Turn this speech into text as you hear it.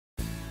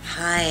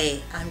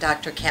Hi, I'm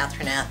Dr.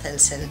 Catherine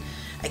Athans, and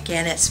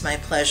again it's my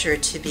pleasure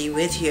to be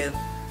with you.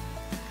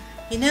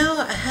 You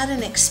know, I had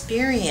an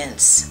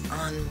experience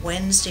on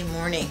Wednesday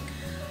morning.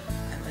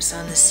 I was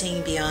on the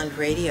Seeing Beyond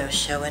radio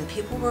show and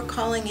people were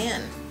calling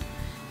in.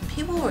 And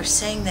people were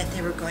saying that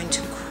they were going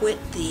to quit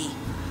the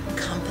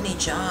company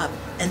job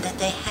and that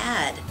they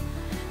had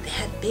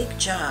big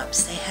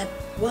jobs, they had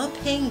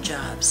well-paying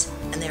jobs,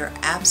 and they were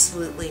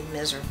absolutely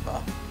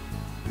miserable.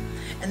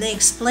 And they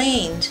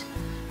explained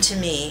to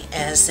me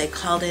as they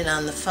called in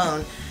on the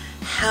phone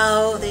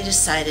how they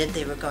decided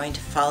they were going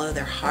to follow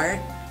their heart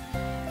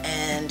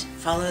and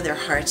follow their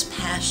heart's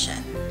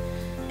passion.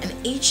 And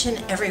each and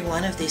every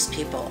one of these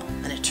people,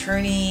 an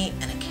attorney,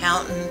 an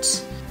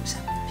accountant,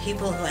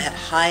 people who had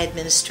high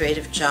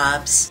administrative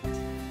jobs,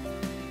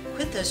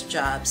 quit those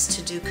jobs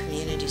to do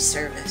community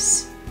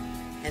service,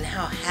 and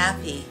how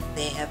happy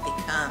they have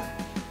become,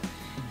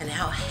 and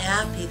how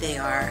happy they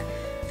are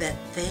that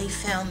they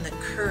found the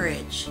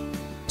courage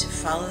to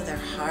follow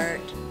their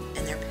heart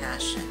and their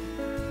passion.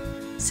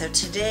 So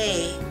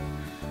today,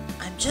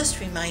 I'm just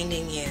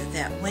reminding you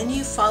that when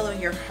you follow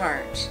your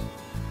heart,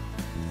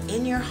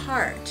 in your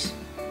heart,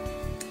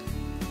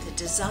 the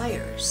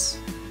desires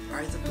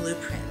are the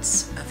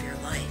blueprints of your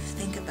life.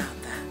 Think about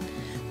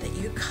that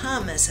you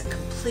come as a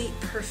complete,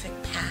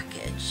 perfect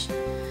package,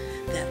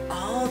 that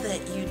all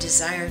that you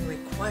desire and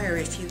require,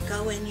 if you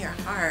go in your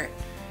heart,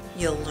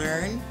 you'll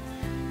learn,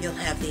 you'll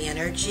have the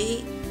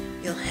energy,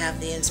 you'll have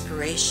the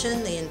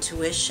inspiration, the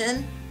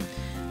intuition.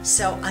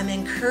 So I'm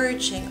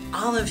encouraging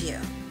all of you.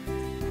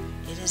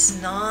 It is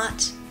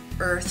not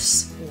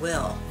Earth's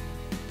will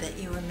that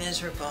you are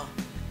miserable.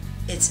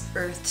 It's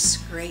Earth's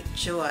great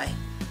joy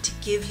to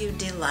give you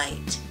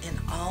delight in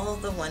all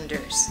the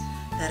wonders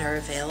that are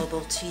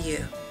available to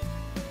you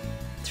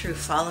through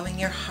following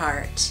your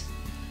heart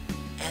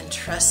and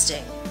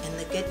trusting in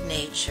the good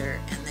nature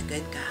and the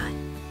good God.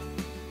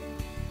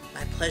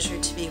 My pleasure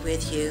to be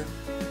with you,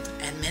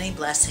 and many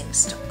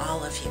blessings to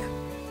all of you.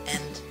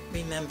 And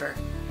remember,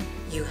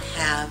 you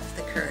have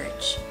the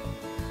courage.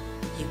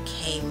 You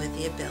came with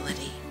the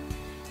ability,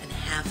 and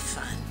have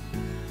fun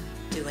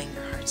doing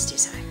your heart's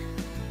desire.